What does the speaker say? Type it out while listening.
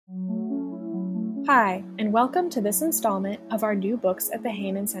Hi, and welcome to this installment of our New Books at the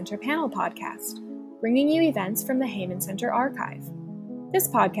Heyman Center panel podcast, bringing you events from the Heyman Center archive. This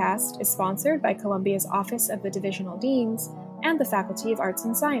podcast is sponsored by Columbia's Office of the Divisional Deans and the Faculty of Arts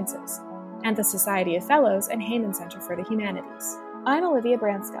and Sciences, and the Society of Fellows and Heyman Center for the Humanities. I'm Olivia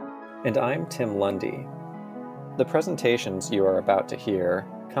Branscombe. And I'm Tim Lundy. The presentations you are about to hear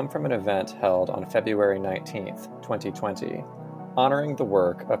come from an event held on February 19th, 2020, honoring the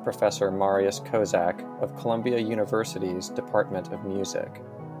work of Professor Marius Kozak of Columbia University's Department of Music.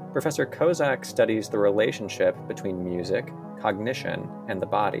 Professor Kozak studies the relationship between music, cognition, and the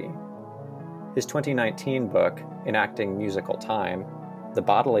body. His 2019 book, Enacting Musical Time, The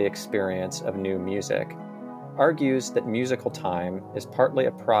Bodily Experience of New Music, argues that musical time is partly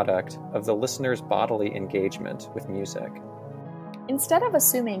a product of the listener's bodily engagement with music. Instead of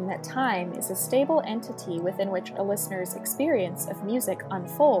assuming that time is a stable entity within which a listener's experience of music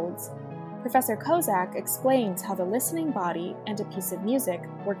unfolds, Professor Kozak explains how the listening body and a piece of music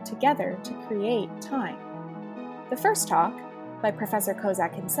work together to create time. The first talk, by Professor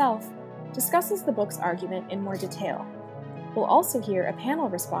Kozak himself, discusses the book's argument in more detail. We'll also hear a panel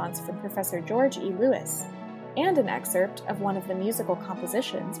response from Professor George E. Lewis, and an excerpt of one of the musical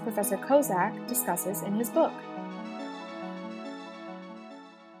compositions Professor Kozak discusses in his book.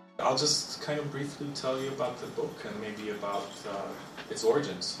 I'll just kind of briefly tell you about the book and maybe about its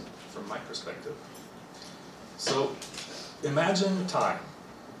origins from my perspective. So, imagine time.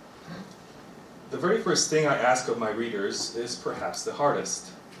 The very first thing I ask of my readers is perhaps the hardest.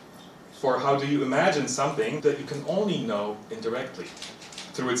 For how do you imagine something that you can only know indirectly,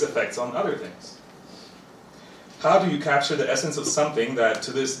 through its effects on other things? How do you capture the essence of something that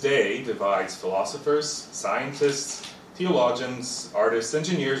to this day divides philosophers, scientists, theologians, artists,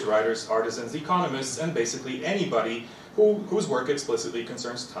 engineers, writers, artisans, economists, and basically anybody whose work explicitly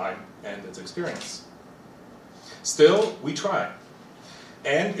concerns time and its experience? Still, we try.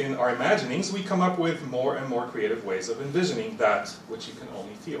 And in our imaginings, we come up with more and more creative ways of envisioning that which you can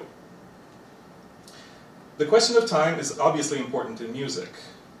only feel. The question of time is obviously important in music,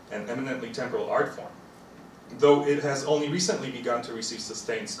 an eminently temporal art form, though it has only recently begun to receive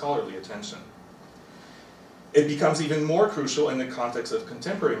sustained scholarly attention. It becomes even more crucial in the context of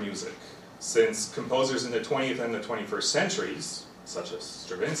contemporary music, since composers in the 20th and the 21st centuries, such as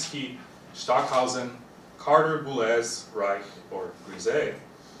Stravinsky, Stockhausen, Carter, Boulez, Reich, or Grisey,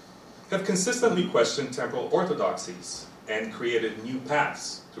 have consistently questioned temporal orthodoxies and created new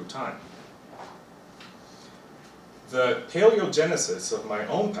paths through time. The paleogenesis of my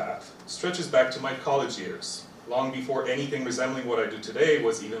own path stretches back to my college years, long before anything resembling what I do today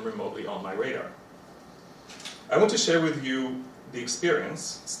was even remotely on my radar. I want to share with you the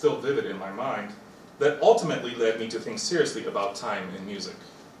experience, still vivid in my mind, that ultimately led me to think seriously about time in music.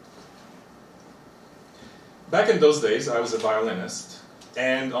 Back in those days, I was a violinist,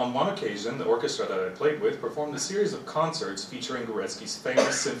 and on one occasion, the orchestra that I played with performed a series of concerts featuring Gorecki's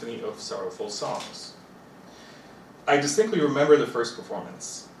famous Symphony of Sorrowful Songs. I distinctly remember the first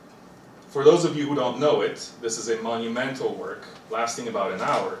performance. For those of you who don't know it, this is a monumental work lasting about an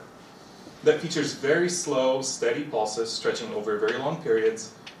hour that features very slow, steady pulses stretching over very long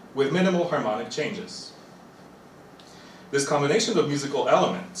periods with minimal harmonic changes. This combination of musical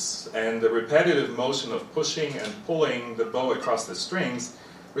elements and the repetitive motion of pushing and pulling the bow across the strings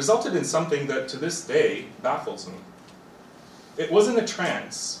resulted in something that to this day baffles me. It wasn't a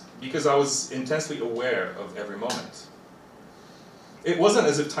trance because I was intensely aware of every moment. It wasn't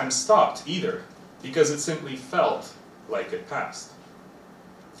as if time stopped either, because it simply felt like it passed.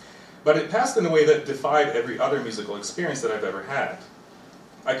 But it passed in a way that defied every other musical experience that I've ever had.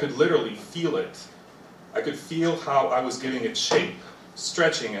 I could literally feel it. I could feel how I was giving it shape,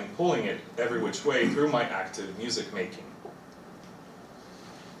 stretching and pulling it every which way through my active music making.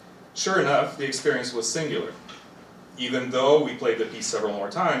 Sure enough, the experience was singular. Even though we played the piece several more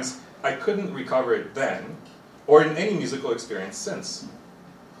times, I couldn't recover it then, or in any musical experience since.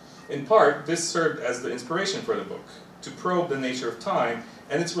 In part, this served as the inspiration for the book, to probe the nature of time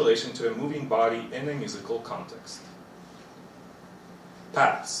and its relation to a moving body in a musical context.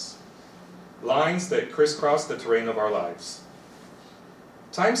 Paths. Lines that crisscross the terrain of our lives.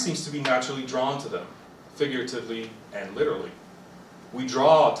 Time seems to be naturally drawn to them, figuratively and literally. We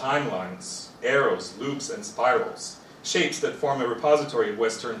draw timelines, arrows, loops, and spirals, shapes that form a repository of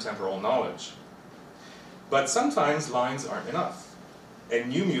Western temporal knowledge. But sometimes lines aren't enough, and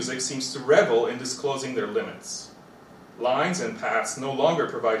new music seems to revel in disclosing their limits. Lines and paths no longer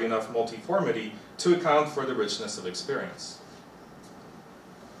provide enough multiformity to account for the richness of experience.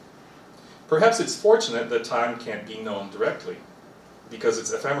 Perhaps it's fortunate that time can't be known directly. because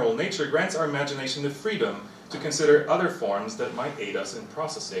its ephemeral nature grants our imagination the freedom to consider other forms that might aid us in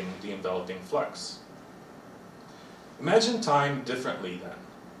processing the enveloping flux. Imagine time differently then.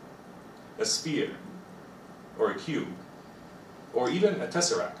 A sphere, or a cube, or even a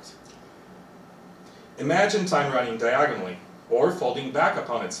tesseract. Imagine time running diagonally, or folding back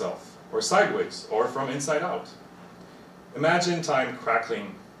upon itself, or sideways, or from inside out. Imagine time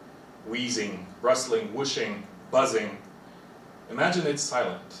crackling, wheezing, rustling, whooshing, buzzing. Imagine it's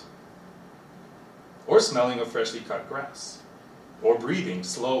silent. Or smelling of freshly cut grass. Or breathing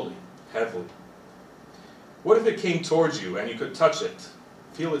slowly, heavily. What if it came towards you and you could touch it,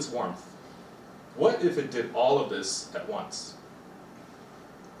 feel its warmth? What if it did all of this at once?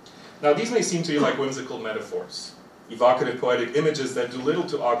 Now, these may seem to you like whimsical metaphors, evocative poetic images that do little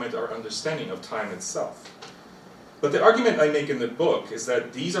to augment our understanding of time itself. But the argument I make in the book is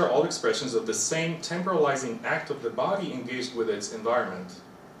that these are all expressions of the same temporalizing act of the body engaged with its environment.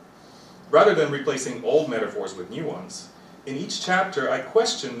 Rather than replacing old metaphors with new ones, in each chapter I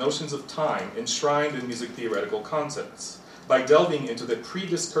question notions of time enshrined in music theoretical concepts by delving into the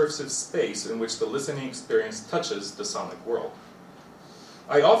pre-discursive space in which the listening experience touches the sonic world.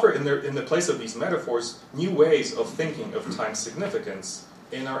 I offer in the place of these metaphors new ways of thinking of time's significance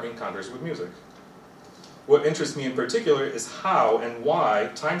in our encounters with music. What interests me in particular is how and why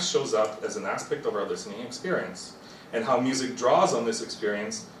time shows up as an aspect of our listening experience, and how music draws on this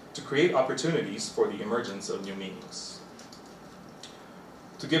experience to create opportunities for the emergence of new meanings.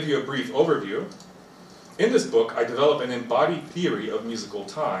 To give you a brief overview, in this book I develop an embodied theory of musical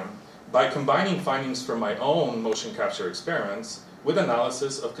time by combining findings from my own motion capture experiments with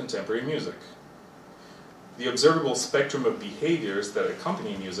analysis of contemporary music. The observable spectrum of behaviors that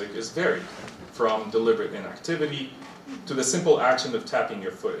accompany music is varied, from deliberate inactivity to the simple action of tapping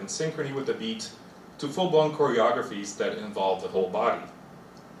your foot in synchrony with the beat to full-blown choreographies that involve the whole body.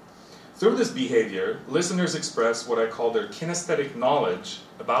 Through this behavior, listeners express what I call their kinesthetic knowledge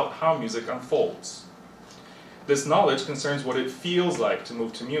about how music unfolds. This knowledge concerns what it feels like to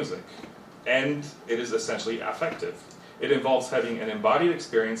move to music, and it is essentially affective. It involves having an embodied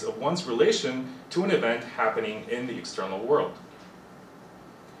experience of one's relation to an event happening in the external world.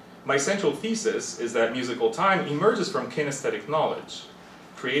 My central thesis is that musical time emerges from kinesthetic knowledge,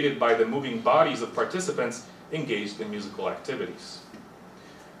 created by the moving bodies of participants engaged in musical activities.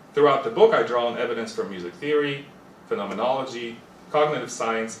 Throughout the book, I draw on evidence from music theory, phenomenology, cognitive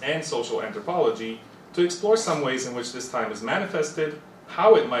science, and social anthropology to explore some ways in which this time is manifested,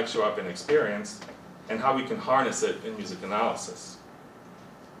 how it might show up in experience, and how we can harness it in music analysis.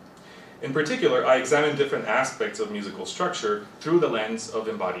 In particular, I examine different aspects of musical structure through the lens of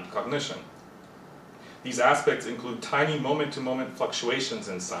embodied cognition. These aspects include tiny moment-to-moment fluctuations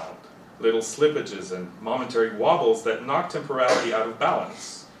in sound, little slippages and momentary wobbles that knock temporality out of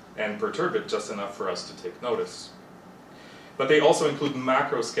balance and perturb it just enough for us to take notice. But they also include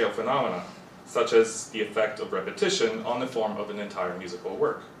macro-scale phenomena, such as the effect of repetition on the form of an entire musical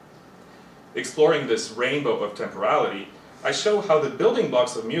work. Exploring this rainbow of temporality, I show how the building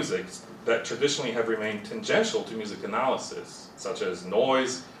blocks of music that traditionally have remained tangential to music analysis, such as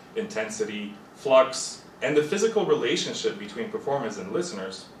noise, intensity, flux, and the physical relationship between performers and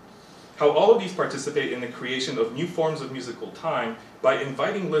listeners, how all of these participate in the creation of new forms of musical time by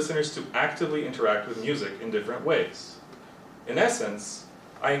inviting listeners to actively interact with music in different ways. In essence,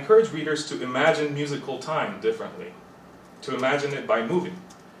 I encourage readers to imagine musical time differently, to imagine it by moving,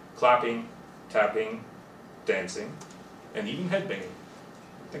 clapping, tapping, dancing, and even headbanging.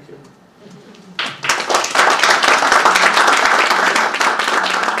 Thank you.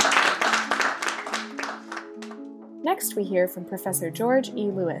 Next, we hear from Professor George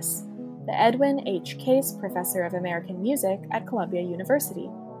E. Lewis, the Edwin H. Case Professor of American Music at Columbia University,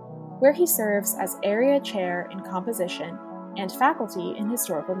 where he serves as Area Chair in Composition and Faculty in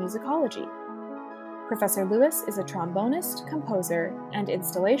Historical Musicology. Professor Lewis is a trombonist, composer, and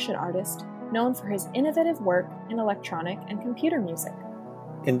installation artist known for his innovative work in electronic and computer music.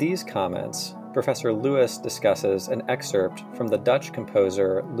 In these comments, Professor Lewis discusses an excerpt from the Dutch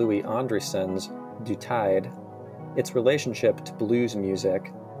composer Louis Andriessen's Du Tide, its relationship to blues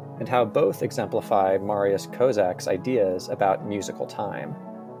music, and how both exemplify Marius Kozak's ideas about musical time.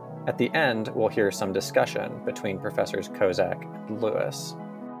 At the end, we'll hear some discussion between Professors Kozak and Lewis.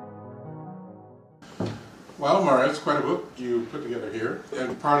 Well, Mara, it's quite a book you put together here,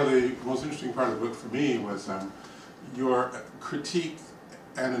 and part of the most interesting part of the book for me was your critique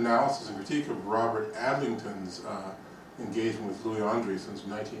and analysis and critique of Robert Adlington's engagement with Louis Andriessen's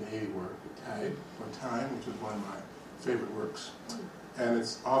 1980 work, Tide, or Time, which is one of my favorite works. and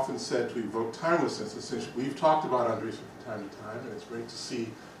it's often said to evoke timelessness. Essentially, we've talked about Andriessen from time to time, and it's great to see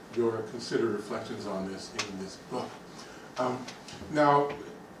your considered reflections on this in this book. Now,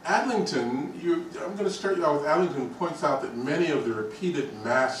 Adlington, I'm going to start you out with Adlington, who points out that many of the repeated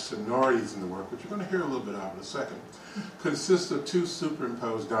mass sonorities in the work, which you're going to hear a little bit of in a second, consist of two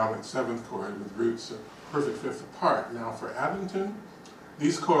superimposed dominant seventh chords with roots a perfect fifth apart. Now, for Adlington,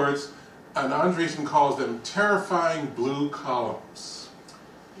 these chords, and Andriessen calls them terrifying blue columns.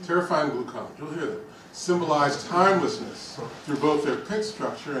 Terrifying blue columns, you'll hear them, symbolize timelessness through both their pitch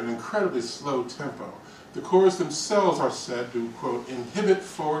structure and incredibly slow tempo. The chords themselves are said to, quote, inhibit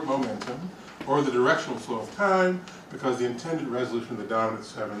forward momentum or the directional flow of time because the intended resolution of the dominant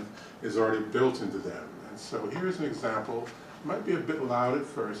seventh is already built into them. And so here's an example. It might be a bit loud at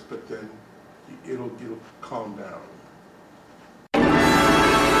first, but then it'll calm down.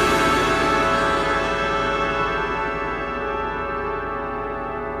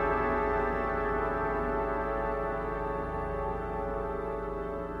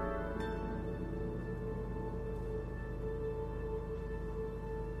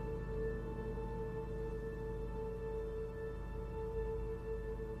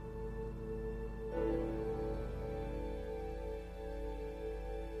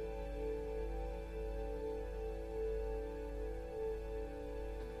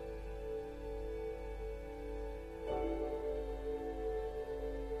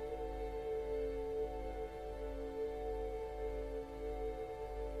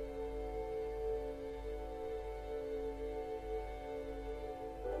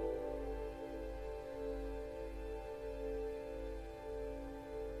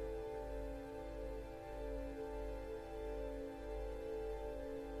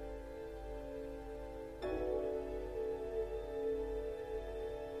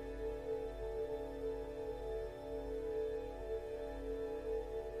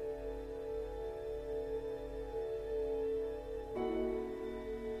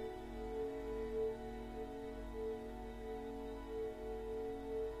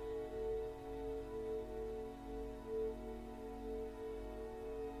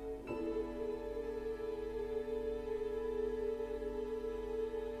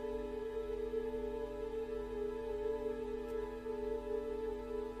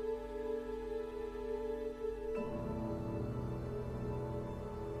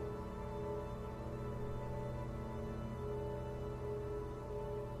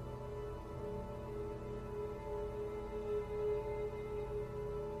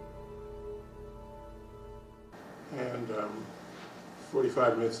 And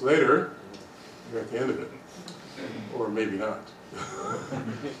 45 minutes later, you're at the end of it. Or maybe not.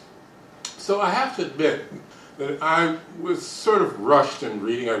 So I have to admit that I was sort of rushed in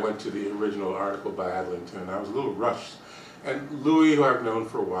reading. I went to the original article by Adlington. I was a little rushed. And Louis, who I've known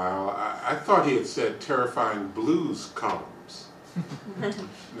for a while, I thought he had said terrifying blues columns.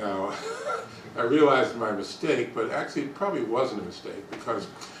 Now, I realized my mistake, but actually it probably wasn't a mistake because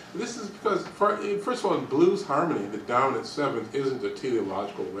first of all, in blues harmony, the dominant seventh isn't a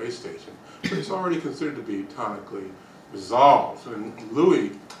teleological way station, but it's already considered to be tonically resolved. And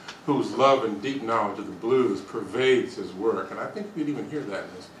Louis, whose love and deep knowledge of the blues pervades his work, and I think you could even hear that in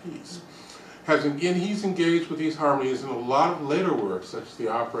this piece, he's engaged with these harmonies in a lot of later works, such as the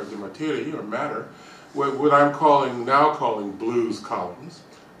opera de Martyri, or Matter, what I'm now calling blues columns,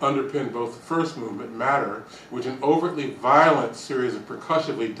 underpinned both the first movement, Matter, which is an overtly violent series of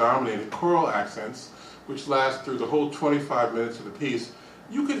percussively dominated choral accents, which last through the whole 25 minutes of the piece.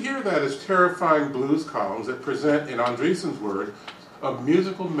 You could hear that as terrifying blues columns that present, in Andriessen's word, a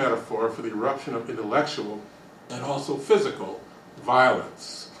musical metaphor for the eruption of intellectual and also physical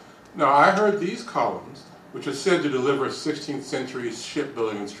violence. Now, I heard these columns, which are said to deliver 16th century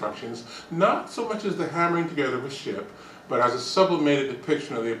shipbuilding instructions, not so much as the hammering together of a ship, but as a sublimated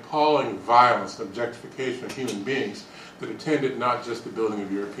depiction of the appalling violence and objectification of human beings that attended not just the building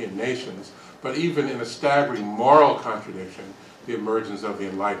of European nations, but even in a staggering moral contradiction, the emergence of the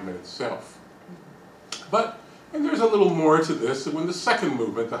Enlightenment itself. And there's a little more to this when the second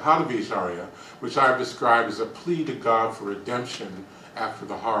movement, the Hadavij aria, which I've described as a plea to God for redemption after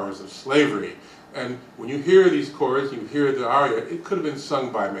the horrors of slavery. And when you hear these chords, you hear the aria, it could have been sung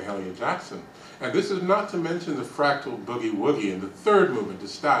by Mahalia Jackson. And this is not to mention the fractal boogie-woogie in the third movement, the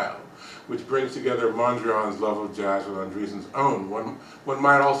style, which brings together Mondrian's love of jazz with Andriessen's own. One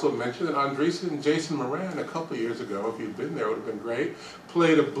might also mention that Andriessen and Jason Moran, a couple of years ago, if you'd been there, it would have been great,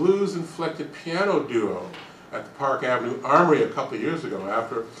 played a blues-inflected piano duo at the Park Avenue Armory a couple of years ago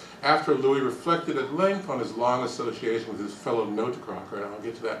after Louis reflected at length on his long association with his fellow note-cracker, and I'll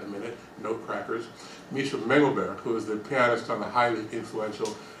get to that in a minute, note-crackers, Misha Mengelberg, who was the pianist on the highly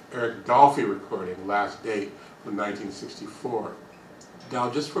influential Eric Dolphy recording, Last Date, from 1964. Now,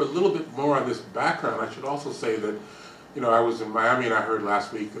 just for a little bit more on this background, I should also say that, I was in Miami and I heard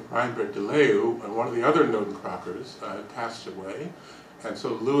last week that Reinbert de Leeuw, one of the other note-crackers, passed away. And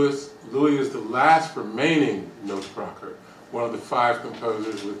so Louis is the last remaining note-cracker, one of the 5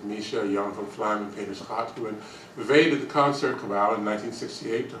 composers with Misha, Jan van Vlijm, and Peter Schat, who invaded the Concertgebouw in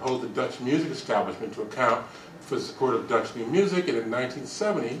 1968 to hold the Dutch music establishment to account for the support of Dutch new music, and in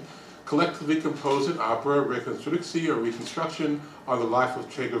 1970 collectively composed an opera, Reconstructie, or Reconstruction, on the life of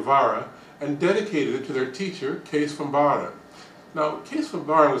Che Guevara, and dedicated it to their teacher, Kees van Baren. Now, Kees van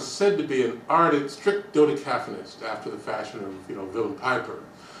Baren was said to be an ardent, strict dodecaphonist after the fashion of Willem Piper.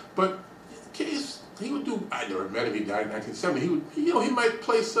 But Kees, he would do, I never met him, he died in 1970, he might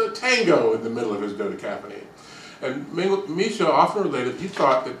place a tango in the middle of his dodecaphony. And Misha often related he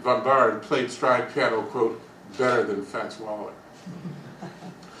thought that van Baren played stride piano, quote, better than Fats Waller.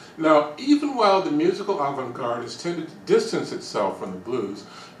 Now, even while the musical avant-garde has tended to distance itself from the blues,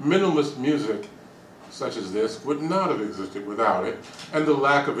 minimalist music such as this would not have existed without it, and the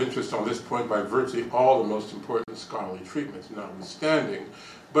lack of interest on this point by virtually all the most important scholarly treatments notwithstanding.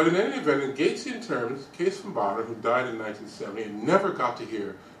 But in any event, in Gatesian terms, Kees van Baren, who died in 1970 and never got to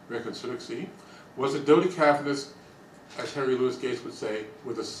hear Reconstructie, was a dodecaphonist, as Henry Louis Gates would say,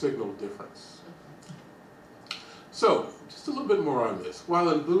 with a signal difference. So, just a little bit more on this. While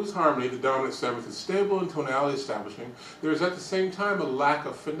in blues harmony, the dominant seventh is stable and tonality establishing, there is at the same time a lack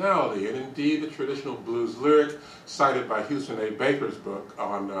of finality, and indeed the traditional blues lyric cited by Houston A. Baker's book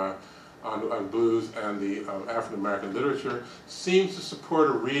on blues and the African-American literature seems to support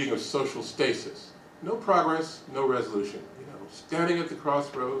a reading of social stasis. No progress, no resolution. Standing at the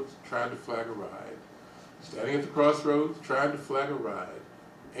crossroads, trying to flag a ride. Standing at the crossroads, trying to flag a ride.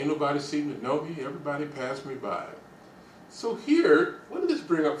 Ain't nobody seem to know me, everybody passed me by. So here, what did this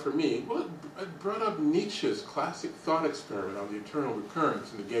bring up for me? Well, it brought up Nietzsche's classic thought experiment on the eternal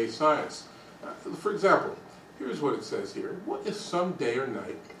recurrence in the gay science. For example, here's what it says here. What if some day or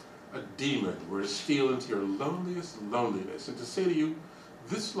night a demon were to steal into your loneliest loneliness and to say to you,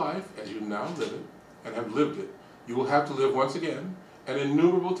 this life as you now live it and have lived it, you will have to live once again and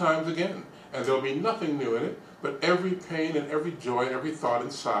innumerable times again, and there will be nothing new in it, but every pain and every joy, every thought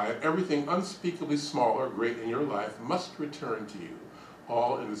and sigh, and everything unspeakably small or great in your life must return to you,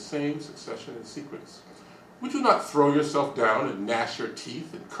 all in the same succession and sequence. Would you not throw yourself down and gnash your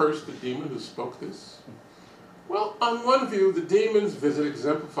teeth and curse the demon who spoke this? Well, on one view, the demon's visit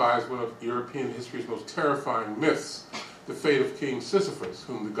exemplifies one of European history's most terrifying myths, the fate of King Sisyphus,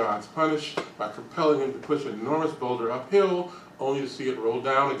 whom the gods punish by compelling him to push an enormous boulder uphill, only to see it roll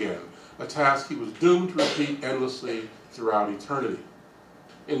down again, a task he was doomed to repeat endlessly throughout eternity.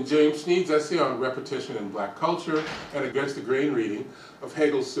 In James Sneed's essay on repetition in black culture and against the grain reading of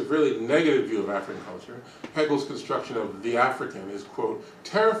Hegel's severely negative view of African culture, Hegel's construction of the African is, quote,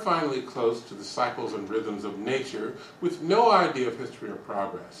 terrifyingly close to the cycles and rhythms of nature with no idea of history or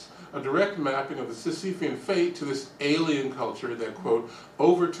progress, a direct mapping of the Sisyphean fate to this alien culture that, quote,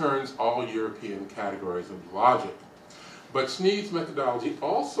 overturns all European categories of logic. But Sneed's methodology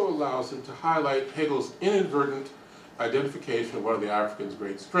also allows him to highlight Hegel's inadvertent identification of one of the African's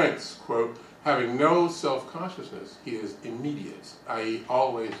great strengths, quote, having no self-consciousness, he is immediate, i.e.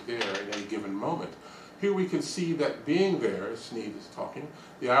 always there at any given moment. Here we can see that being there, as Sneed is talking,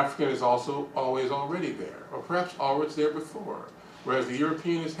 the African is also always already there, or perhaps always there before, whereas the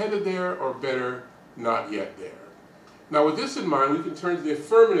European is headed there, or better, not yet there. Now with this in mind, we can turn to the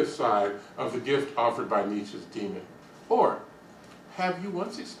affirmative side of the gift offered by Nietzsche's demon. Or, have you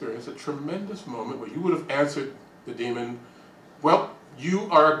once experienced a tremendous moment where you would have answered the demon, well, you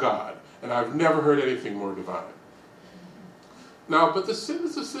are a god, and I've never heard anything more divine. Now, but the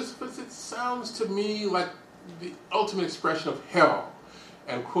sentence of Sisyphus, it sounds to me like the ultimate expression of hell.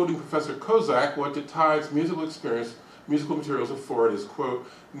 And quoting Professor Kozak, what the Tides musical materials afford is, quote,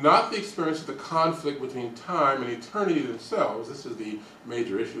 not the experience of the conflict between time and eternity themselves, this is the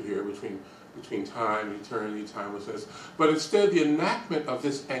major issue here between time, eternity, timelessness, but instead the enactment of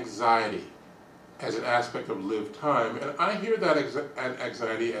this anxiety as an aspect of lived time. And I hear that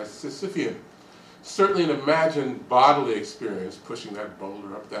anxiety as Sisyphean. Certainly an imagined bodily experience, pushing that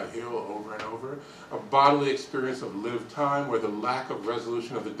boulder up that hill over and over, a bodily experience of lived time where the lack of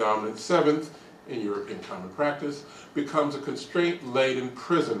resolution of the dominant seventh in common practice, becomes a constraint-laden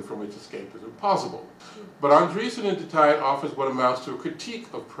prison from which escape is impossible. But Andriessen in De Tijd offers what amounts to a critique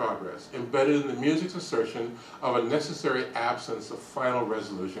of progress, embedded in the music's assertion of a necessary absence of final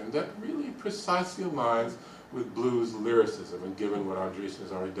resolution that really precisely aligns with blues lyricism. And given what Andriessen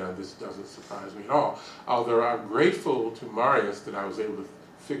has already done, this doesn't surprise me at all. Although I'm grateful to Marius that I was able to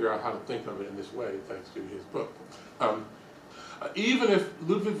figure out how to think of it in this way, thanks to his book. Even if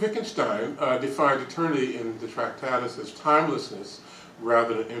Ludwig Wittgenstein defined eternity in the Tractatus as timelessness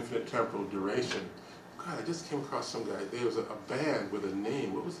rather than infinite temporal duration, God, I just came across some guy. There was a band with a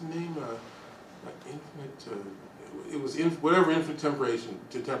name. What was the name? Infinite. It was whatever infinite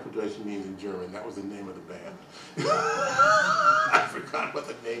temporal duration means in German. That was the name of the band. I forgot what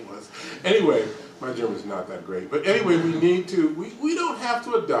the name was. Anyway, my German's not that great. But anyway, we don't have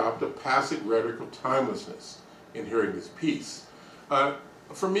to adopt a passive rhetoric of timelessness in hearing this piece.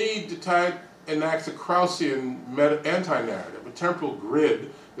 For me, De Tijd enacts a Kraussian anti-narrative, a temporal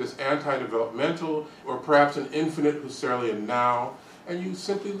grid that's anti-developmental, or perhaps an infinite Husserlian now, and you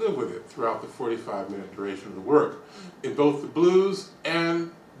simply live with it throughout the 45-minute duration of the work. In both the blues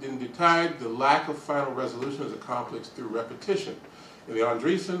and in De Tijd, the lack of final resolution is accomplished through repetition. In the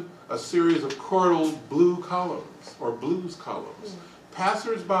Andriessen, a series of chordal blue columns, or blues columns.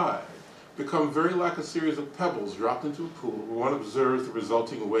 Passers-by become very like a series of pebbles dropped into a pool where one observes the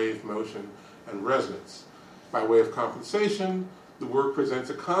resulting wave motion and resonance. By way of compensation, the work presents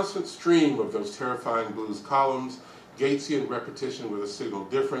a constant stream of those terrifying blues columns, Gatesian repetition with a signal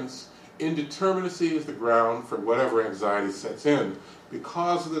difference. Indeterminacy is the ground for whatever anxiety sets in.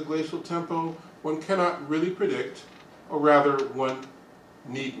 Because of the glacial tempo, one cannot really predict, or rather, one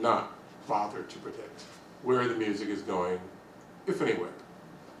need not bother to predict where the music is going, if anywhere.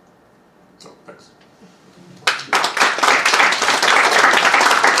 So, thanks.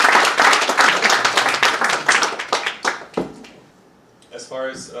 As far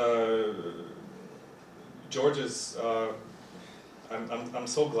as George's, I'm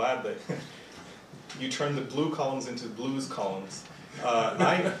so glad that you turned the blue columns into blues columns.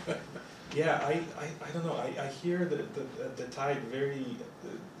 I don't know. I hear the Tide very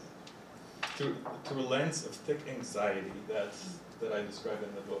through a lens of thick anxiety that I described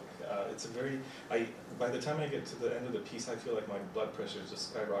in the book. It's a very. By the time I get to the end of the piece, I feel like my blood pressure is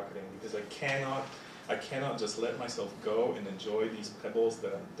just skyrocketing because I cannot just let myself go and enjoy these pebbles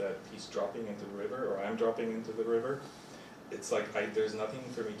that he's dropping into the river, or I'm dropping into the river. It's like there's nothing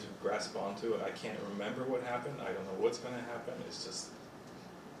for me to grasp onto. I can't remember what happened. I don't know what's going to happen. It's just,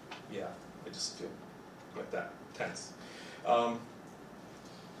 I just feel like that, tense.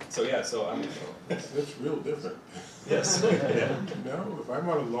 So I'm... That's real different. Yes. Yeah. No, if I'm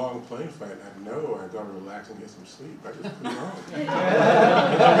on a long plane flight, I know I've got to relax and get some sleep. I just put it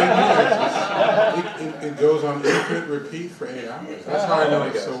on. It goes on infinite repeat for 8 hours. That's how I know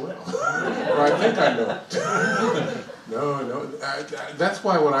it so well. Or I think I know it. No. That's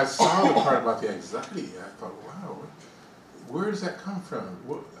why when I saw the part about the anxiety, I thought, wow, where does that come from?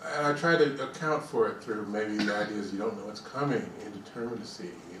 And I tried to account for it through maybe the ideas you don't know what's coming, indeterminacy,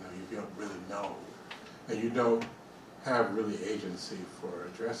 you don't really know. And you don't have really agency for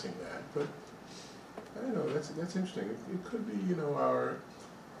addressing that. But I don't know, that's interesting. It could be, our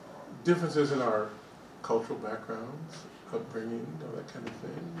differences in our cultural backgrounds, upbringing, that kind of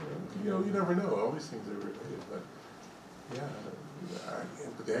thing. You never know. All these things are related. But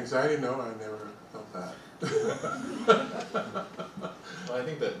but the anxiety, no, I never felt that. Well, I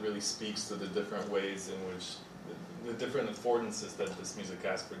think that really speaks to the different ways in which the different affordances that this music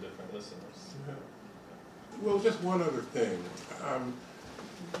has for different listeners. Yeah. Well, just one other thing.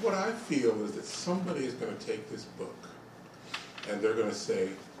 What I feel is that somebody is going to take this book and they're going to say,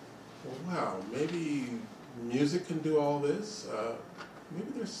 well, wow, maybe music can do all this.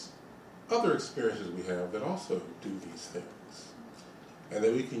 Maybe there's other experiences we have that also do these things. And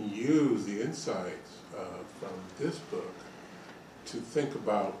that we can use the insights from this book to think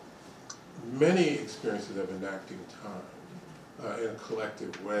about many experiences of enacting time in a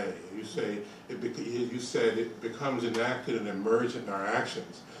collective way. You said it becomes enacted and emergent in our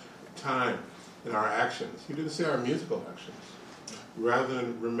actions. Time in our actions. You didn't say our musical actions. Rather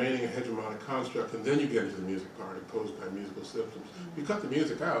than remaining a hegemonic construct, and then you get into the music part imposed by musical systems. You cut the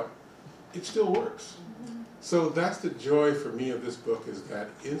music out, it still works. So that's the joy for me of this book, is that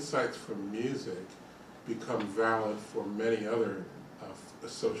insights from music become valid for many other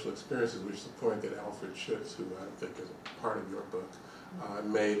social experiences, which is the point that Alfred Schutz, who I think is a part of your book,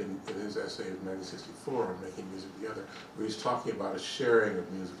 made in his essay of 1964 on Making Music Together, where he's talking about a sharing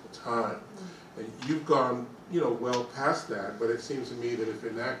of musical time. And you've gone, well past that, but it seems to me that if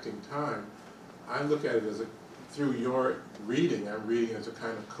enacting time I look at it as through your reading, I'm reading as a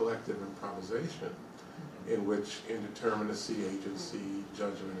kind of collective improvisation in which indeterminacy, agency,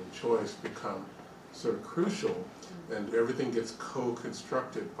 judgment, and choice become sort of crucial, and everything gets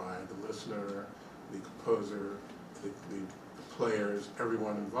co-constructed by the listener, the composer, the players,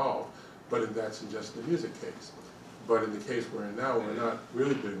 everyone involved. But that's in just the music case. But in the case we're in now, we're not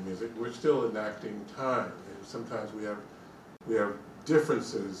really doing music. We're still enacting time. And sometimes we have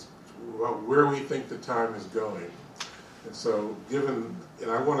differences about where we think the time is going. And so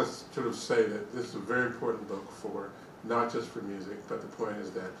and I want to sort of say that this is a very important book for, not just for music, but the point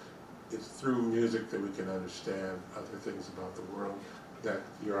is that it's through music that we can understand other things about the world that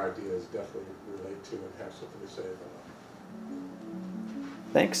your ideas definitely relate to and have something to say about.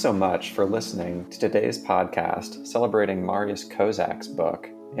 Thanks so much for listening to today's podcast celebrating Marius Kozak's book,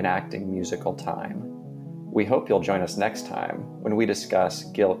 Enacting Musical Time. We hope you'll join us next time when we discuss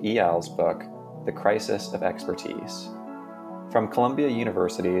Gil Ejal's book, The Crisis of Expertise. From Columbia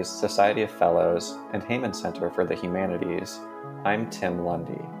University's Society of Fellows and Heyman Center for the Humanities, I'm Tim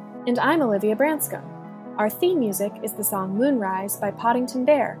Lundy. And I'm Olivia Branscombe. Our theme music is the song Moonrise by Poddington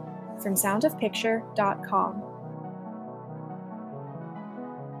Bear from soundofpicture.com.